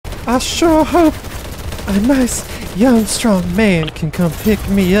I sure hope a nice, young, strong man can come pick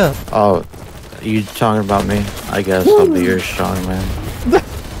me up. Oh, you talking about me? I guess I'll be your strong man.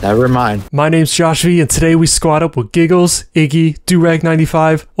 Never mind. My name's Josh V, and today we squad up with Giggles, Iggy,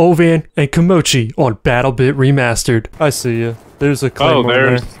 Durag95, Ohlvann, and Kimochi on BattleBit Remastered. I see you. There's a claymore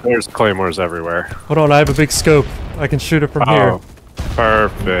there. There's claymores everywhere. Hold on, I have a big scope. I can shoot it from here.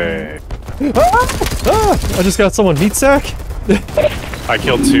 Perfect. I just got someone meat sack. I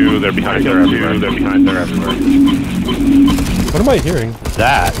killed two. They're behind. They're everywhere. What am I hearing?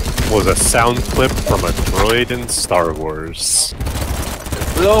 That was a sound clip from a droid in Star Wars.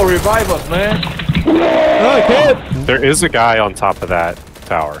 Yo, revive us, man. Oh, I can't. There is a guy on top of that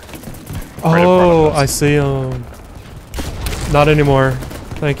tower. Oh, I see him. Not anymore.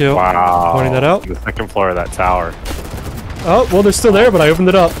 Thank you. Wow. Pointing that out. The second floor of that tower. Oh, well, they're still there, but I opened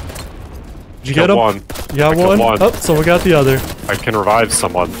it up. Did you get him? One. You got one? Oh, someone got the other. I can revive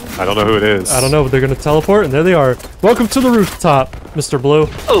someone. I don't know who it is. I don't know, but they're gonna teleport, and there they are. Welcome to the rooftop, Mr. Blue.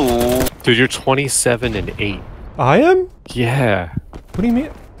 Oh. Dude, you're 27 and 8. I am? Yeah. What do you mean?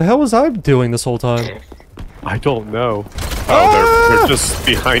 The hell was I doing this whole time? I don't know. Oh, they're just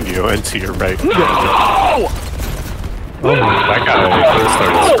behind you and to your right. No! Oh my, that guy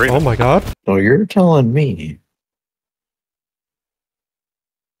started screaming. Oh my god. So you're telling me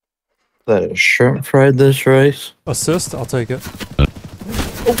that a shrimp fried this rice? Assist? I'll take it.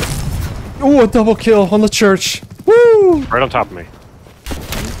 Oh, a double kill on the church. Woo! Right on top of me.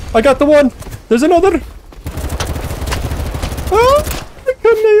 I got the one. There's another. Oh, I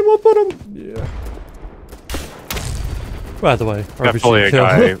couldn't aim up on him. Yeah. By the way, definitely a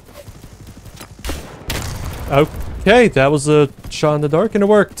guy. Okay, that was a shot in the dark and it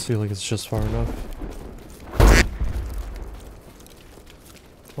worked. I feel like it's just far enough.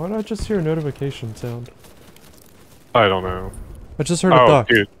 Why did I just hear a notification sound? I don't know. I just heard a duck.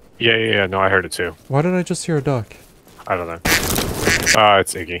 Dude. Yeah, no, I heard it too. Why did I just hear a duck? I don't know.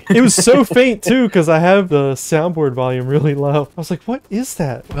 It's Iggy. It was so faint too, because I have the soundboard volume really low. I was like, what is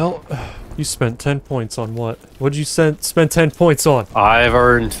that? Well, you spent 10 points on what? What'd you spend 10 points on? I've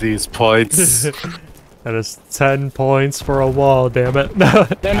earned these points. That is 10 points for a wall, damn it.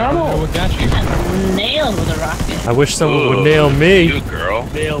 They're normal. What got you? Nailed with a rocket. I wish someone would nail me. You girl.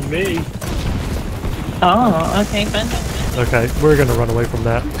 Nail me. Oh, okay, fun. Okay, we're gonna run away from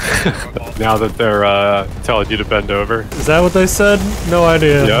that. Now that they're telling you to bend over. Is that what they said? No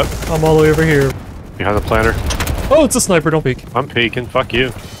idea. Yep. I'm all the way over here. Behind the planter. Oh, it's a sniper, don't peek. I'm peeking, fuck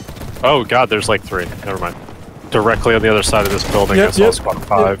you. Oh god, there's like 3. Never mind. Directly on the other side of this building, I saw squad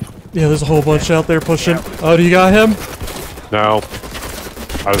 5. Yeah, there's a whole bunch out there pushing. Oh, do you got him? No.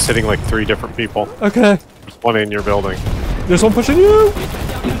 I was hitting like 3 different people. Okay. There's one in your building. There's one pushing you!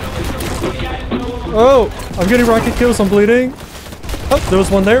 Oh, I'm getting rocket kills, I'm bleeding. Oh, there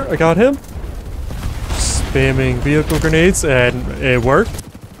was one there, I got him. Spamming vehicle grenades, and it worked.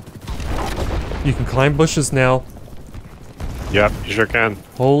 You can climb bushes now. Yep, you sure can.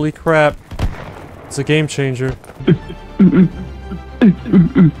 Holy crap. It's a game changer.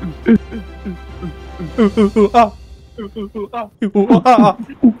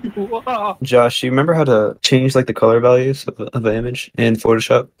 Josh, do you remember how to change like the color values of an image in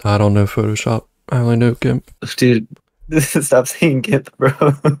Photoshop? I don't know Photoshop. I only know GIMP. Dude, stop saying GIMP, bro.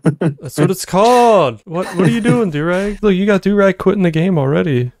 That's what it's called. What are you doing, Durag? Look, you got Durag quitting the game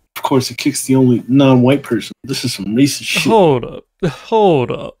already. Of course, it kicks the only non-white person. This is some racist shit. Hold up.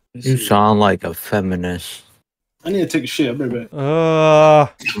 Hold up. You sound like a feminist. I need to take a shit. I'll be right back. Oh,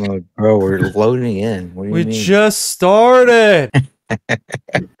 bro, we're loading in. What do you mean? We just started.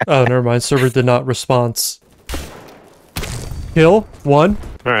 Oh, never mind. Server did not response. Kill 1.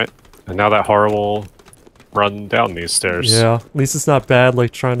 Alright. And now that horror will run down these stairs. Yeah, at least it's not bad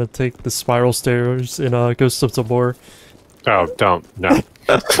like trying to take the spiral stairs in Ghost of Tabor. Oh, don't. No.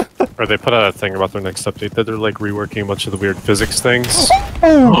 Or they put out a thing about their next update that they're like reworking a bunch of the weird physics things.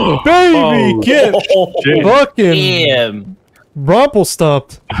 Oh, baby! Get fucking rumple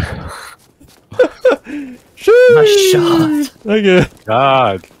stumped. Shot. Okay.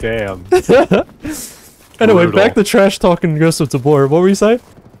 God damn. Anyway, Brutal. back to trash talking Ghost of Tabor. What were you saying?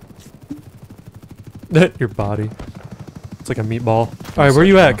 Your body. It's like a meatball. Alright, where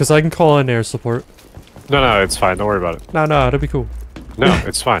you at? Because I can call in air support. No, it's fine. Don't worry about it. No, it'll be cool. No,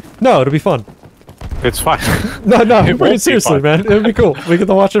 it's fine. No, it'll be fun. It's fine. No, seriously, man. It'll be cool. We get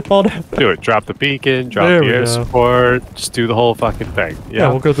to watch it fall down. Do it. Drop the beacon, drop There the we air go. support. Just do the whole fucking thing. Yeah,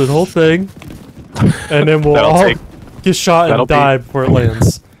 we'll go through the whole thing. And then we'll That'll all take- get shot and die before it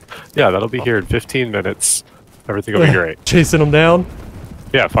lands. Yeah, that'll be here in 15 minutes. Everything will be great. Chasing them down.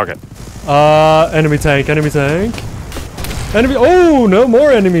 Yeah, fuck it. Enemy tank. Enemy. Oh, no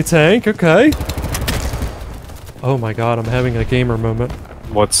more enemy tank. Okay. Oh my god, I'm having a gamer moment.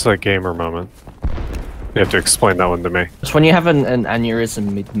 What's a gamer moment? You have to explain that one to me. It's when you have an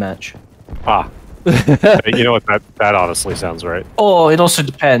aneurysm mid-match. Ah. You know what? That honestly sounds right. Oh, it also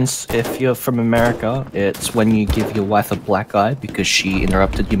depends. If you're from America, it's when you give your wife a black eye because she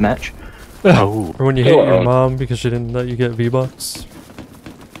interrupted your match. Oh. Or when you hate your mom because she didn't let you get V-Bucks.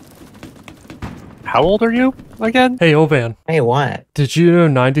 How old are you again? Hey, Ohlvann. Hey, what? Did you know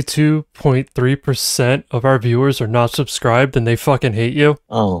 92.3% of our viewers are not subscribed and they fucking hate you?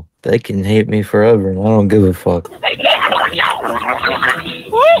 Oh, they can hate me forever, and I don't give a fuck.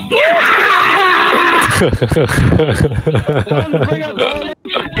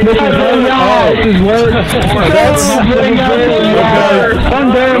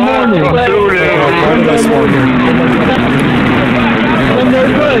 Sunday morning.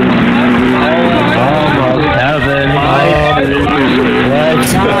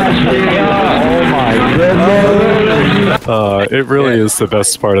 It really is the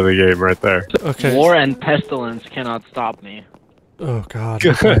best part of the game right there. Okay. War and pestilence cannot stop me. Oh god.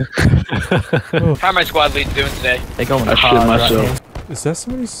 Okay. How are my squad leads doing today? They go in I shit myself. Is that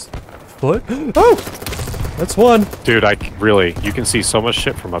somebody's foot? Oh! That's one. Dude, really, you can see so much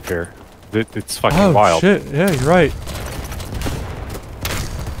shit from up here. It's fucking Oh wild. shit, yeah, you're right.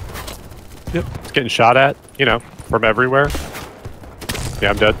 It's getting shot at, you know, from everywhere. Yeah,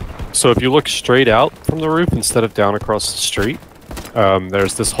 I'm dead. So if you look straight out from the roof instead of down across the street,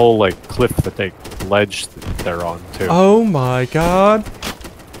 there's this whole like cliff that ledge that they're on too. Oh my god.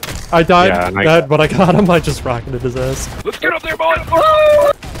 I died, Yeah, but I got him. I just rocketed his ass. Let's get up there, boys!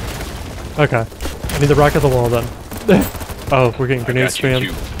 Okay. I need to rocket the wall then. Oh, we're getting grenade spam.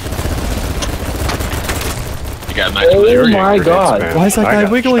 You got a nice Oh my god. Why is that guy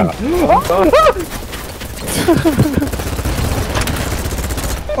wiggling?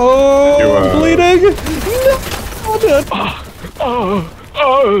 Oh, I'm bleeding! No, I'm dead.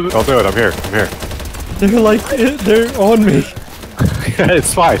 Don't do it. I'm here. I'm here. They're like, they're on me.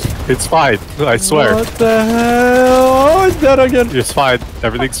 It's fine. It's fine. I swear. What the hell? Oh, I'm dead again. It's fine.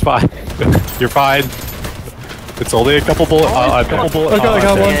 Everything's fine. You're fine. It's only a couple bullets. I got one.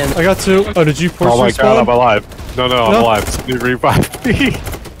 I got two. Oh, did you force Oh my your god, I'm spawn? alive. No, I'm alive. Somebody revive me.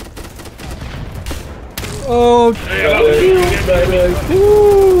 Oh,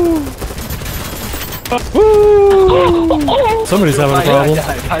 Woo. Somebody's having a problem.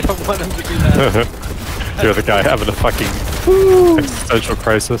 I don't want him to do that. You're the guy having a fucking existential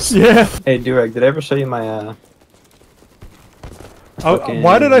crisis. Yeah. Hey, Durek, did I ever show you my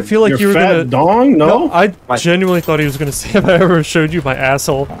Why did I feel like you were fat gonna? dong? No. I genuinely thought he was gonna say if I ever showed you my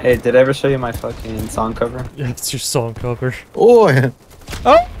asshole. Hey, did I ever show you my fucking song cover? Yeah, it's your song cover. Oh,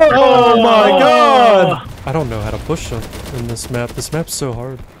 Oh my god! I don't know how to push them in this map. This map's so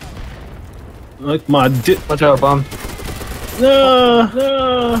hard. Like my dick. Watch out, bum. No.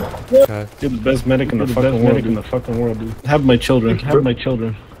 Okay. You're the best medic in the fucking world, dude. Have my children. Have my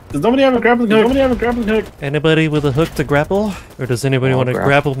children. Does nobody have a grappling hook? Anybody with a hook to grapple? Or does anybody want to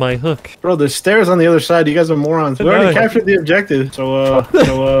grapple my hook? Bro, there's stairs on the other side. You guys are morons. We already captured the objective. So,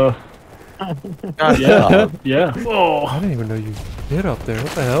 yeah. Oh. I didn't even know you hit up there.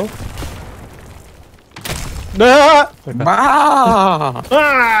 What the hell? Nah!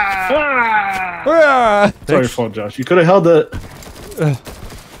 Okay. It's all your fault, Josh. You could have held the... You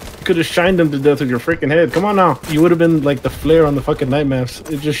could have shined them to death with your freaking head. Come on now. You would have been like the flare on the fucking night maps.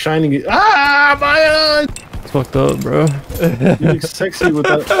 It's just shining it. Ah, my eye! It's fucked up, bro. You look sexy with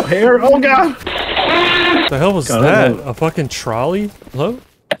that hair. Oh, God. What the hell was that? A fucking trolley? Hello?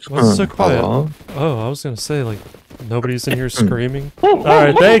 What's so quiet? Hello? Oh, I was gonna say, like, nobody's in here screaming.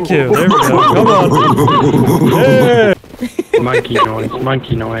 Alright, thank you. There we go. Come on. Yeah.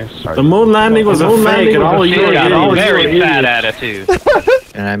 Monkey noise. Sorry. The moon landing was a fake and all you were Very fat attitude.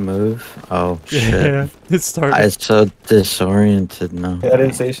 Can I move? Oh, shit. Yeah, it started. I'm so disoriented now. I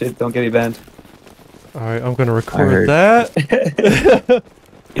didn't say shit. Don't get me banned. Alright, I'm gonna record that.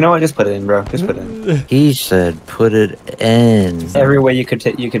 You know what? Just put it in, bro. Just put it in. He said put it in. Every way you could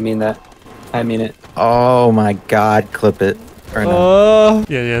mean that. I mean it. Oh my god, clip it. Or no.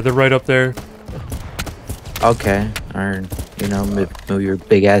 Yeah, they're right up there. Okay. Or, you know, move your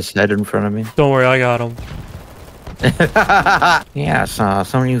big ass head in front of me. Don't worry, I got them. Yeah, so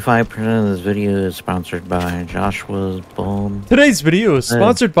 75% of this video is sponsored by Joshua's Boom. Today's video is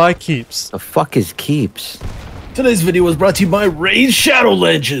sponsored by Keeps. The fuck is Keeps? Today's video was brought to you by Raid Shadow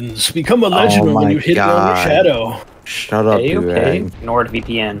Legends. Become a legend when you hit it on your shadow. Shut up, you rag.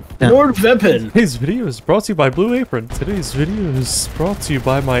 NordVPN. NordVPN. Today's video is brought to you by Blue Apron. Today's video is brought to you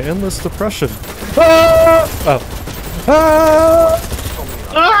by my endless depression. Oh!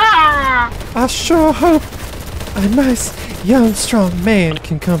 I sure hope a nice, young, strong man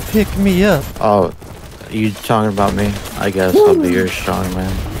can come pick me up. Oh, you talking about me? I guess I'll be your strong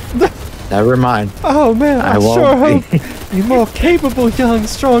man. Never mind. Oh man, I sure won't hope you more capable, young,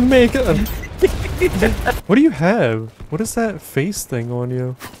 strong man. What do you have? What is that face thing on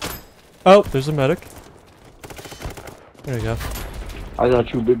you? Oh, there's a medic. There you go. I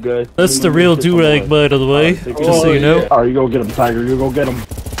got you, big guy. That's the real do-rag, by the way. Just so you know. Alright, you go get him, Tiger. You go get him.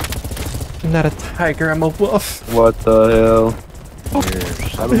 I'm not a tiger, I'm a wolf. What the hell? I'm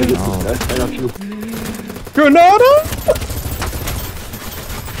gonna get this guy. I got you. Granada?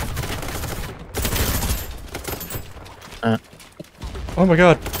 Oh my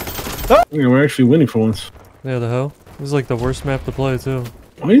god. Yeah, we're actually winning for once. Yeah, the hell? This is like the worst map to play, too.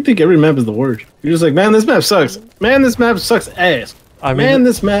 Why do you think every map is the worst? You're just like, man, this map sucks. Man, this map sucks ass. I mean, Man,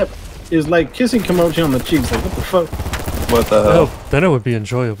 this map is like kissing Kimochi on the cheeks. Like, what the fuck? What the hell? oh, then it would be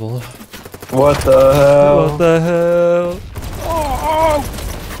enjoyable. What the hell? What the hell?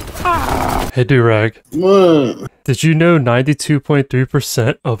 Hey, do-rag. What? Did you know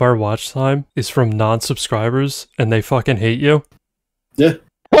 92.3% of our watch time is from non-subscribers and they fucking hate you? Yeah.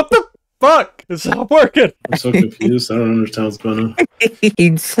 What the fuck? It's not working. I'm so confused. I don't understand what's going on.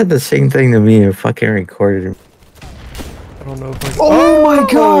 He said the same thing to me and fucking recorded him. I don't know if I... Oh my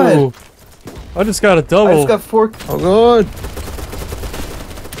god! I just got a double. I just got 4. Oh god!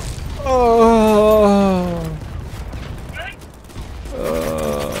 Oh.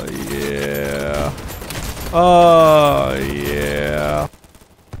 Yeah. Oh yeah.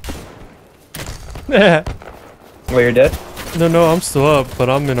 Wait, you're dead? No, I'm still up, but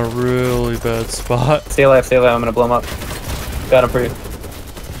I'm in a really bad spot. Stay alive, stay alive. I'm gonna blow him up. Got him for you.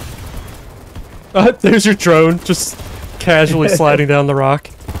 There's your drone, just casually sliding down the rock.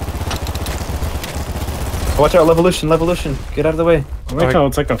 Watch out, Levolution, Levolution. Get out of the way. I like how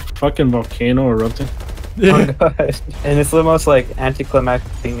it's like a fucking volcano erupting. Oh god. And it's the most like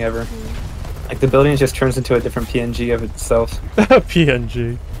anticlimactic thing ever. Like the building just turns into a different PNG of itself.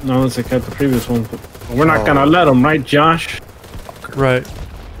 PNG. No, it's like the previous one. But we're not gonna let them, right, Josh? Right.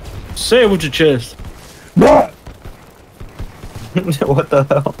 Say it with your chest. What the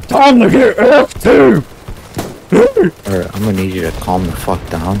hell? Time to get F2! Alright, I'm gonna need you to calm the fuck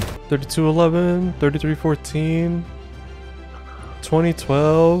down. 3211, 3314,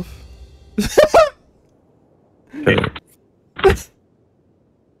 2012.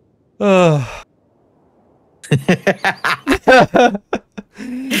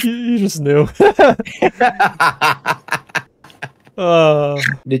 You just knew.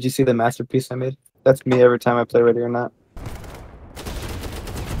 Did you see the masterpiece I made? That's me every time I play Ready or Not.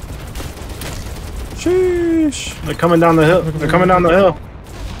 Sheesh. They're coming down the hill. They're coming down the hill.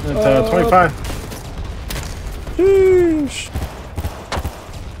 At 25. Sheesh.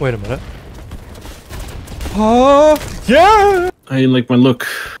 Wait a minute. Oh, yeah! I didn't like my look.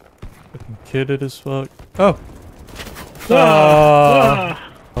 Fucking kidded as fuck. Oh.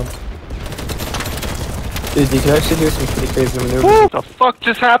 Dude, you can actually do some pretty crazy maneuvers. What the fuck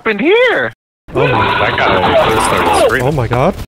just happened here? That guy started screaming. Oh my god.